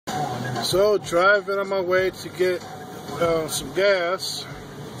So driving on my way to get some gas,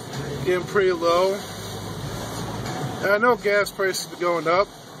 getting pretty low. And I know gas prices are going up.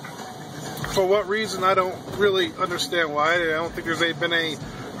 For what reason, I don't really understand why. I don't think there's been any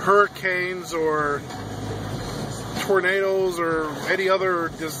hurricanes or tornadoes or any other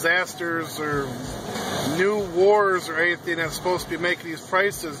disasters or new wars or anything that's supposed to be making these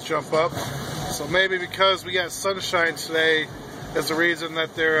prices jump up. So maybe because we got sunshine today is the reason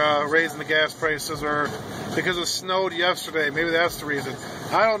that they're raising the gas prices, or because it snowed yesterday. Maybe that's the reason.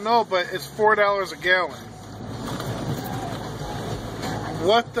 I don't know, but it's $4 a gallon.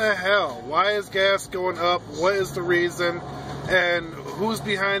 What the hell? Why is gas going up? What is the reason? And who's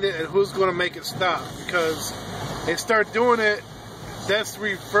behind it? And who's going to make it stop? Because they start doing it, that's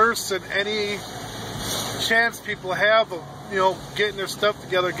reversing any chance people have of, getting their stuff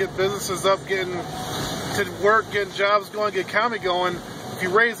together, getting businesses up, getting to work, getting jobs going, get economy going. If you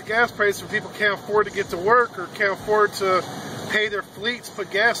raise the gas price and people can't afford to get to work or can't afford to pay their fleets,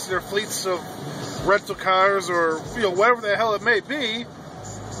 put gas in their fleets of rental cars or whatever the hell it may be,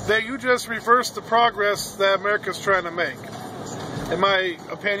 then you just reverse the progress that America's trying to make. In my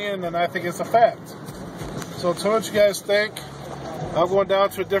opinion, and I think it's a fact. So tell what you guys think. I'm going down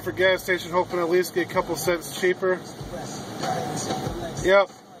to a different gas station, hoping to at least get a couple cents cheaper. Yep.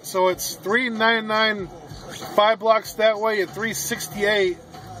 So it's $3.99 5 blocks that way and $3.68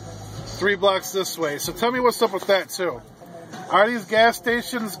 3 blocks this way. So tell me what's up with that too. Are these gas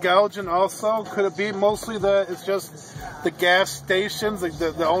stations gouging also? Could it be mostly that it's just the gas stations, like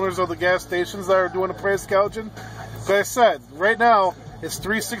the owners of the gas stations that are doing the price gouging? Like I said, right now it's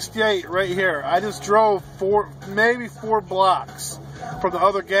 $3.68 right here. I just drove maybe 4 blocks from the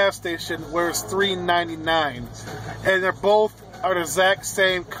other gas station where it's $3.99, and they're both are the exact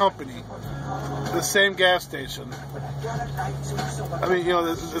same company, the same gas station. I mean,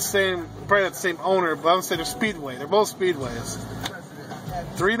 the same, probably not the same owner, but I'm saying they're Speedway. They're both Speedways.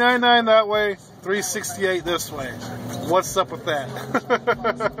 $3.99 that way, $3.68 this way. What's up with that?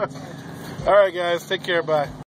 All right, guys, take care. Bye.